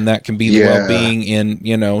 And that can be the well-being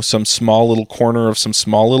in, some small little corner of some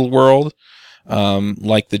small little world.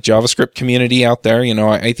 Like the JavaScript community out there,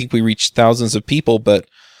 I think we reach thousands of people, but,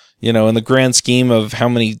 in the grand scheme of how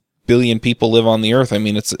many billion people live on the earth, I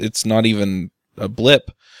mean, it's not even a blip.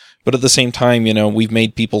 But at the same time, we've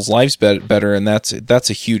made people's lives better, and that's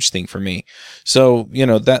a huge thing for me. So,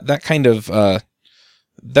 that kind of,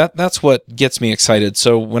 that's what gets me excited.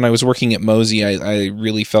 So when I was working at Mosey, I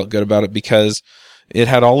really felt good about it because it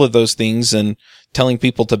had all of those things, and telling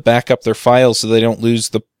people to back up their files so they don't lose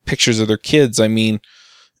the pictures of their kids. I mean,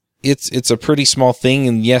 it's a pretty small thing,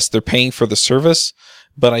 and yes, they're paying for the service,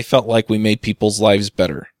 but I felt like we made people's lives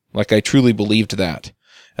better. Like I truly believed that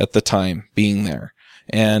at the time being there.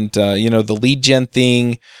 And, the lead gen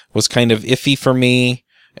thing was kind of iffy for me.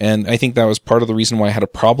 And I think that was part of the reason why I had a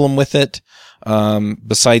problem with it.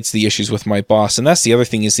 Besides the issues with my boss. And that's the other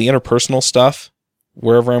thing, is the interpersonal stuff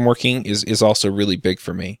wherever I'm working is also really big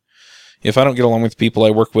for me. If I don't get along with people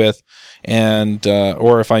I work with, and,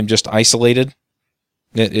 or if I'm just isolated,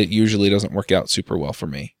 it usually doesn't work out super well for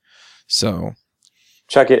me. So.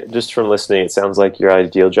 Chuck, just from listening, it sounds like your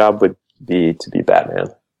ideal job would be to be Batman.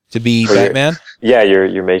 To be Batman? Yeah,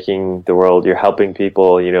 you're making the world, you're helping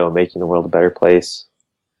people, making the world a better place.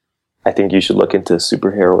 I think you should look into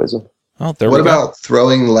superheroism. Oh, there we go. What about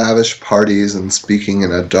throwing lavish parties and speaking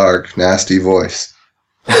in a dark, nasty voice?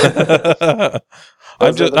 I'm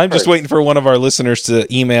just waiting for one of our listeners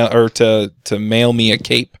to email or to mail me a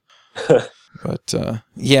cape. But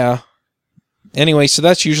yeah. Anyway, so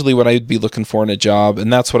that's usually what I'd be looking for in a job,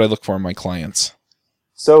 and that's what I look for in my clients.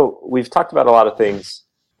 So we've talked about a lot of things.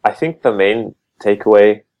 I think the main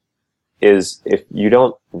takeaway is if you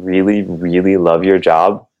don't really, really love your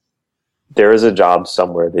job, there is a job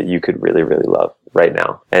somewhere that you could really, really love. right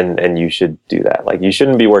now, and you should do that. Like, you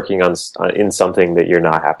shouldn't be working in something that you're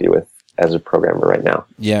not happy with as a programmer right now.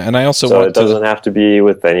 Yeah, and I also so it doesn't have to be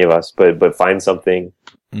with any of us, but find something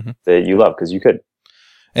that you love, because you could.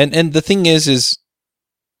 And the thing is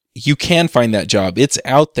you can find that job. It's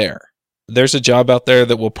out there. There's a job out there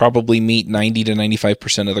that will probably meet 90 to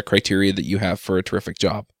 95% of the criteria that you have for a terrific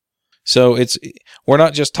job. So we're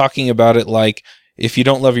not just talking about it like, if you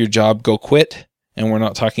don't love your job, go quit. And we're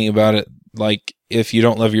not talking about it like, if you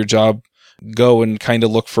don't love your job, go and kind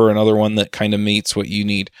of look for another one that kind of meets what you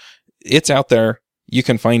need. It's out there. You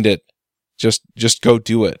can find it. Just go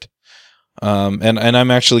do it. And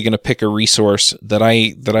I'm actually going to pick a resource that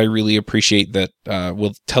I really appreciate that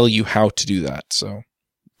will tell you how to do that. So,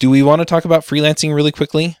 do we want to talk about freelancing really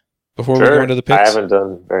quickly before we go into the picks? I haven't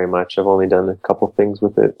done very much. I've only done a couple things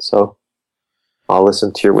with it, so I'll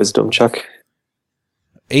listen to your wisdom, Chuck.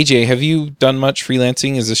 AJ, have you done much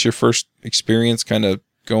freelancing? Is this your first experience kind of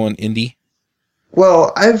going indie?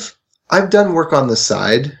 Well, I've done work on the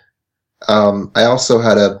side. I also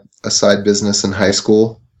had a side business in high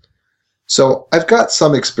school. So I've got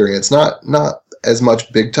some experience, not as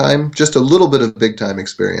much big time, just a little bit of big time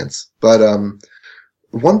experience. But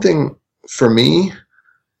one thing for me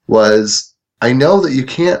was, I know that you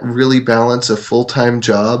can't really balance a full-time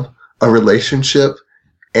job, a relationship,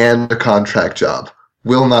 and a contract job.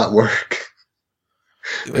 Will not work.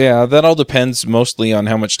 Yeah, that all depends mostly on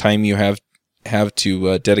how much time you have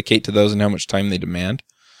to dedicate to those and how much time they demand.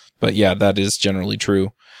 But yeah, that is generally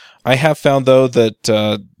true. I have found, though,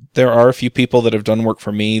 that there are a few people that have done work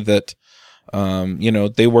for me that,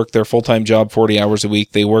 they work their full-time job 40 hours a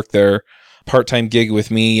week. They work their part-time gig with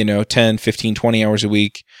me, 10, 15, 20 hours a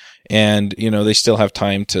week. And, they still have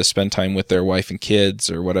time to spend time with their wife and kids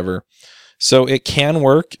or whatever. So it can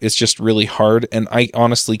work. It's just really hard. And I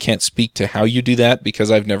honestly can't speak to how you do that because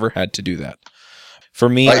I've never had to do that. For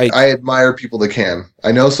me, I admire people that can.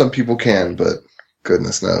 I know some people can, but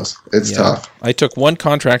goodness knows. It's tough. I took one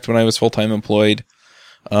contract when I was full-time employed.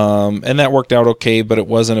 And that worked out okay, but it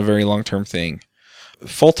wasn't a very long-term thing.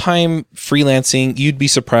 Full-time freelancing, you'd be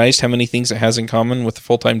surprised how many things it has in common with a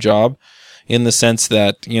full-time job, in the sense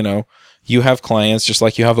that, you have clients just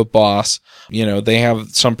like you have a boss. They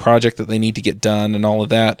have some project that they need to get done and all of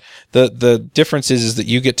that. The difference is that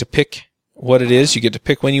you get to pick what it is. You get to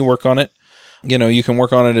pick when you work on it. You can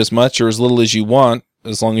work on it as much or as little as you want,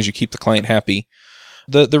 as long as you keep the client happy.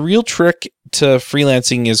 The real trick to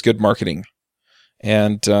freelancing is good marketing.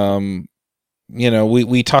 And,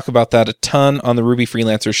 we talk about that a ton on the Ruby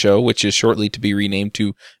Freelancer Show, which is shortly to be renamed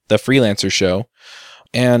to the Freelancer Show.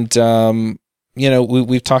 And,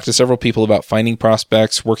 we've talked to several people about finding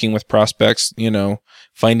prospects, working with prospects,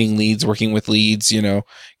 finding leads, working with leads,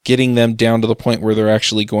 getting them down to the point where they're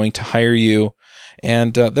actually going to hire you.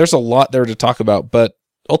 And there's a lot there to talk about, but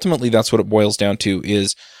ultimately that's what it boils down to,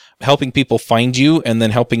 is helping people find you and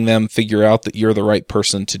then helping them figure out that you're the right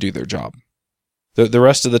person to do their job. The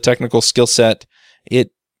rest of the technical skill set,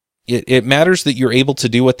 it matters that you're able to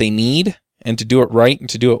do what they need and to do it right and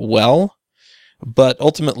to do it well, but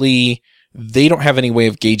ultimately they don't have any way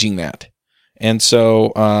of gauging that. And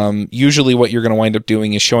so usually what you're going to wind up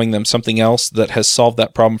doing is showing them something else that has solved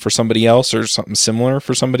that problem for somebody else or something similar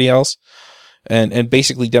for somebody else, and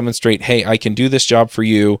basically demonstrate, hey, I can do this job for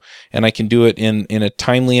you, and I can do it in a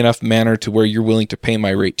timely enough manner to where you're willing to pay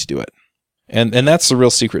my rate to do it. And that's the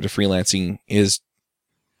real secret to freelancing, is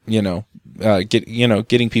getting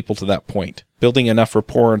people to that point, building enough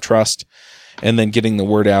rapport and trust, and then getting the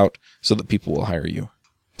word out so that people will hire you.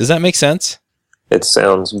 Does that make sense? It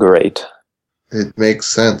sounds great. It makes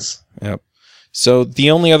sense. Yep. So the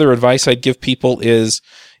only other advice I'd give people is,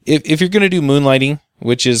 if you're going to do moonlighting,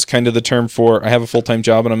 which is kind of the term for, I have a full-time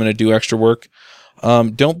job and I'm going to do extra work,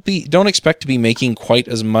 don't expect to be making quite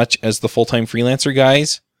as much as the full-time freelancer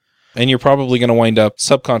guys, and you're probably going to wind up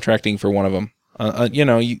subcontracting for one of them.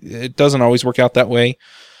 It doesn't always work out that way.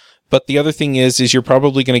 But the other thing is you're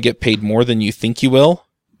probably going to get paid more than you think you will.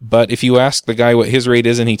 But if you ask the guy what his rate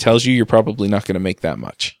is and he tells you, you're probably not going to make that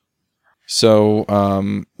much. So,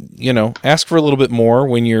 ask for a little bit more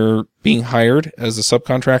when you're being hired as a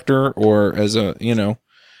subcontractor or as a,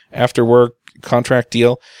 after work contract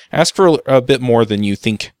deal. Ask for a bit more than you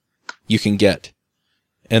think you can get,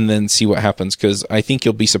 and then see what happens. Because I think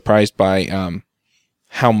you'll be surprised by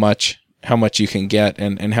how much you can get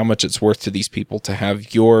and how much it's worth to these people to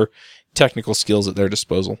have your technical skills at their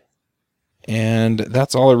disposal. And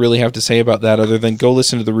that's all I really have to say about that, other than go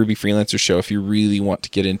listen to the Ruby Freelancer Show if you really want to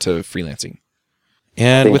get into freelancing.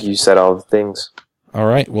 And I think you said all the things. All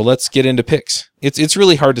right, well, let's get into picks. It's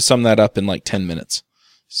really hard to sum that up in like 10 minutes.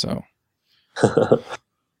 So,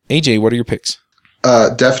 AJ, what are your picks?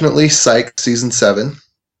 Definitely Psych Season 7.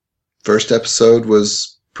 First episode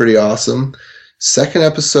was pretty awesome. Second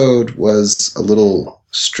episode was a little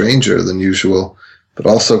stranger than usual, but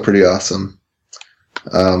also pretty awesome.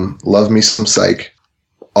 Love me some Psych.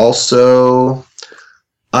 Also,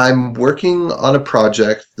 I'm working on a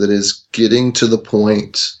project that is getting to the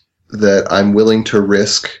point that I'm willing to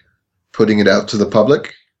risk putting it out to the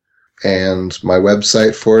public. And my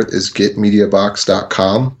website for it is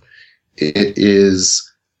getmediabox.com. It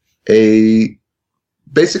is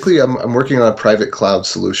basically I'm working on a private cloud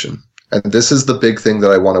solution. And this is the big thing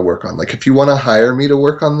that I want to work on. Like, if you want to hire me to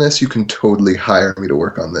work on this, you can totally hire me to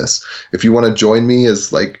work on this. If you want to join me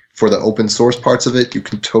as like for the open source parts of it, you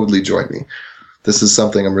can totally join me. This is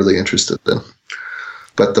something I'm really interested in.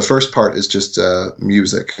 But the first part is just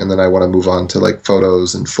music, and then I want to move on to like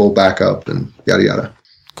photos and full backup and yada yada.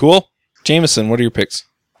 Cool. Jameson, what are your picks?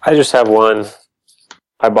 I just have one.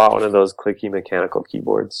 I bought one of those clicky mechanical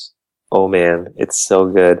keyboards. Oh man, it's so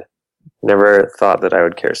good. Never thought that I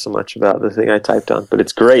would care so much about the thing I typed on, but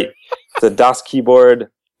it's great. It's a DOS keyboard,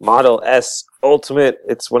 Model S Ultimate.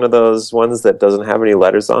 It's one of those ones that doesn't have any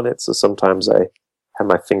letters on it, so sometimes I have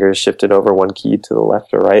my fingers shifted over one key to the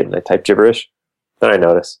left or right, and I type gibberish. Then I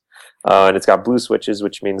notice. And it's got blue switches,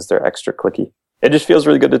 which means they're extra clicky. It just feels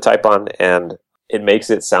really good to type on, and it makes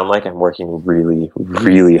it sound like I'm working really,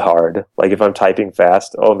 really hard. Like if I'm typing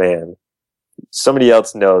fast, oh man, somebody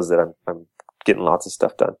else knows that I'm getting lots of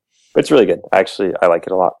stuff done. But it's really good. Actually, I like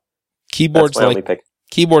it a lot. Keyboards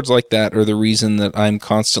like that are the reason that I'm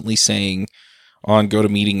constantly saying on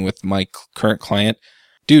GoToMeeting with my current client,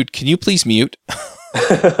 dude, can you please mute?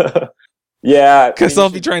 Yeah. Because I'll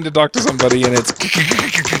be trying to talk to somebody and it's...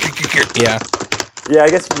 Yeah. Yeah, I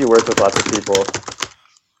guess if you work with lots of people,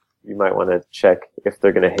 you might want to check if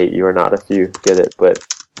they're going to hate you or not if you get it. But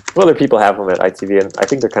other people have them at ITV, and I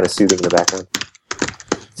think they're kind of soothing in the background.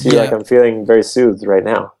 See, like I'm feeling very soothed right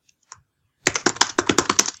now.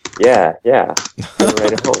 Yeah.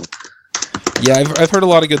 Right at home. Yeah, I've heard a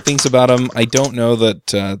lot of good things about them. I don't know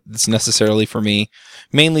that it's necessarily for me,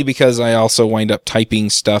 mainly because I also wind up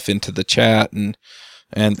typing stuff into the chat and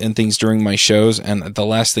things during my shows, and the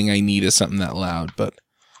last thing I need is something that loud. But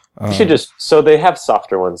you should so they have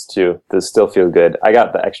softer ones too that still feel good. I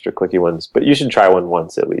got the extra clicky ones, but you should try one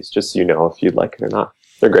once at least, just so you know if you'd like it or not.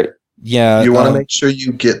 They're great. Yeah, you want to make sure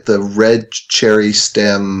you get the red cherry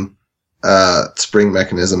stem spring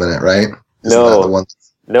mechanism in it, right? Isn't that the one?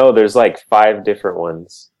 No, there's like 5 different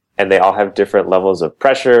ones, and they all have different levels of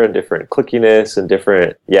pressure and different clickiness and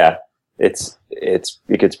different. Yeah, it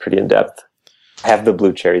gets pretty in depth. I have the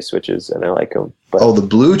blue cherry switches, and I like them. But the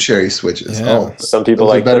blue cherry switches. Yeah. Oh, some people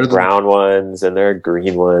like the brown ones, and there are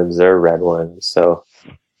green ones, there are red ones. So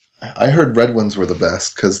I heard red ones were the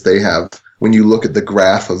best because they have, when you look at the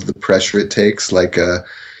graph of the pressure it takes, like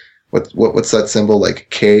what's that symbol, like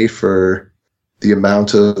K for the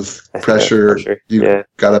amount of pressure you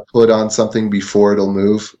got to put on something before it'll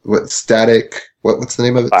move. What's the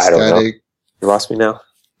name of it? I don't know. You lost me now.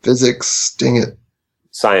 Physics. Dang it.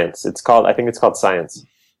 Science. I think it's called science.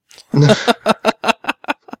 But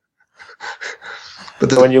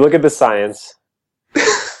when you look at the science.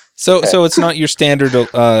 So it's not your standard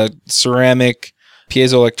ceramic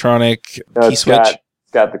piezoelectronic key switch?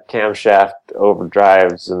 It's got the camshaft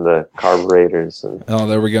overdrives and the carburetors. Oh,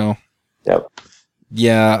 there we go. Yep.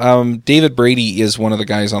 Yeah, David Brady is one of the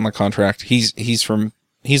guys on the contract. He's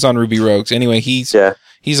on Ruby Rogues. Anyway, he's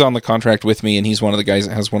on the contract with me, and he's one of the guys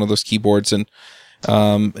that has one of those keyboards. And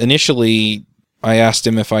initially, I asked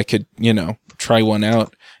him if I could, try one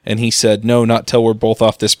out, and he said, no, not till we're both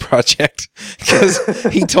off this project, because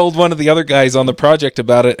he told one of the other guys on the project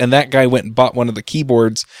about it, and that guy went and bought one of the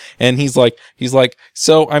keyboards, and he's like,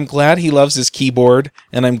 so I'm glad he loves his keyboard,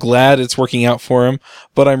 and I'm glad it's working out for him,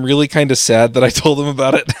 but I'm really kind of sad that I told him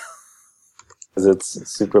about it. Because it's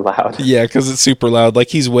super loud. Yeah, because it's super loud. Like,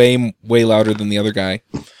 he's way, way louder than the other guy.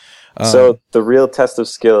 So the real test of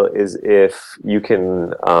skill is if you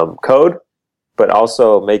can code, but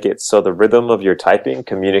also make it so the rhythm of your typing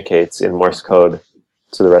communicates in Morse code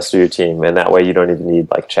to the rest of your team, and that way you don't even need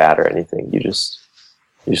like chat or anything. You just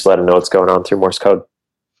let them know what's going on through Morse code.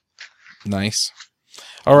 Nice.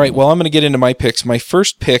 All right, well, I'm going to get into my picks. My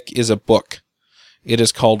first pick is a book. It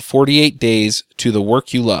is called 48 Days to the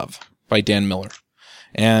Work You Love by Dan Miller.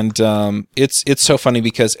 And it's so funny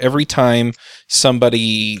because every time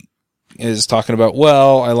somebody is talking about,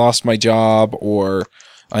 well, I lost my job, or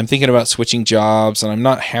I'm thinking about switching jobs and I'm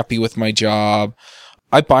not happy with my job,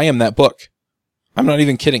 I buy him that book. I'm not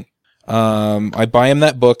even kidding. I buy him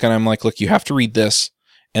that book and I'm like, look, you have to read this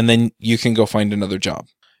and then you can go find another job.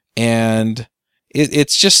 And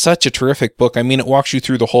it's just such a terrific book. I mean, it walks you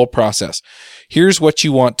through the whole process. Here's what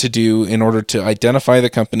you want to do in order to identify the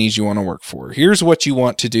companies you want to work for. Here's what you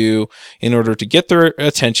want to do in order to get their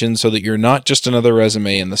attention so that you're not just another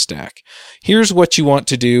resume in the stack. Here's what you want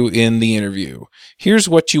to do in the interview. Here's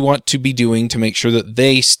what you want to be doing to make sure that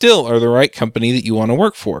they still are the right company that you want to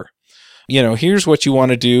work for. Here's what you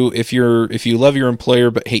want to do if you love your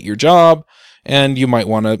employer but hate your job, and you might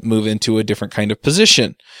want to move into a different kind of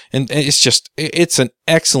position. And it's an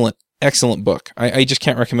excellent, excellent book. I just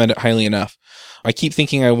can't recommend it highly enough. I keep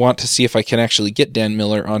thinking I want to see if I can actually get Dan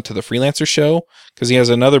Miller onto the Freelancer Show, because he has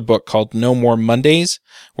another book called No More Mondays,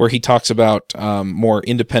 where he talks about more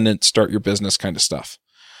independent, start your business kind of stuff.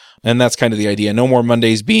 And that's kind of the idea. No more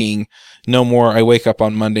Mondays being no more I wake up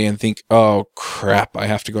on Monday and think, oh crap, I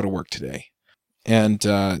have to go to work today. And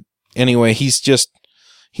anyway, he's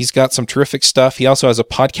got some terrific stuff. He also has a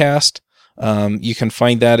podcast. You can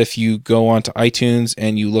find that if you go onto iTunes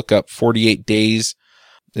and you look up 48 Days.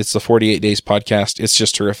 It's the 48 Days podcast. It's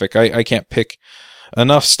just terrific. I can't pick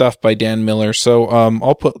enough stuff by Dan Miller. So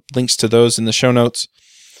I'll put links to those in the show notes.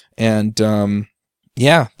 And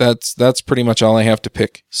yeah, that's pretty much all I have to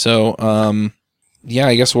pick. So yeah,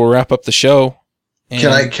 I guess we'll wrap up the show.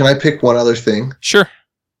 And Can I pick one other thing? Sure.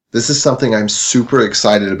 This is something I'm super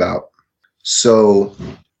excited about. So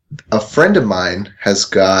a friend of mine has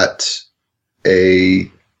got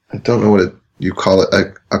I don't know what you call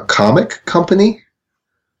it, a comic company.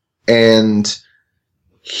 And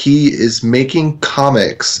he is making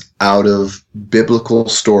comics out of biblical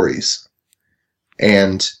stories.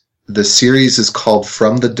 And the series is called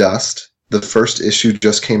From the Dust. The first issue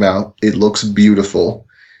just came out. It looks beautiful.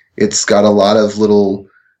 It's got a lot of little,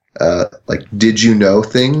 like, did you know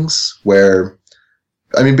things where,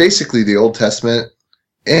 I mean, basically the Old Testament,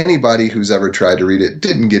 anybody who's ever tried to read it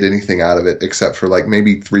didn't get anything out of it except for like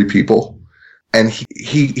maybe 3 people. And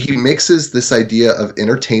he mixes this idea of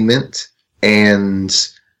entertainment and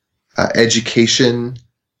education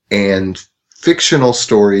and fictional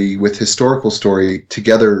story with historical story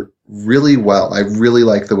together really well. I really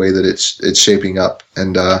like the way that it's shaping up.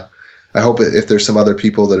 And I hope if there's some other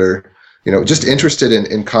people that are, just interested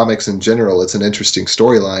in comics in general, it's an interesting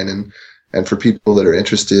storyline. And for people that are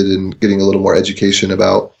interested in getting a little more education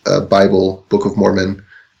about Bible, Book of Mormon,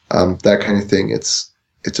 that kind of thing, it's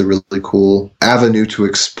a really cool avenue to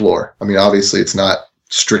explore. I mean, obviously it's not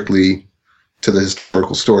strictly to the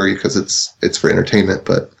historical story because it's for entertainment,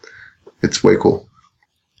 but it's way cool.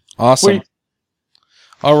 Awesome. Sweet.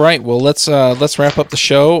 All right. Well, let's wrap up the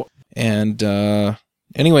show. And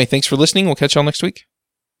anyway, thanks for listening. We'll catch y'all next week.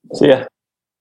 See ya.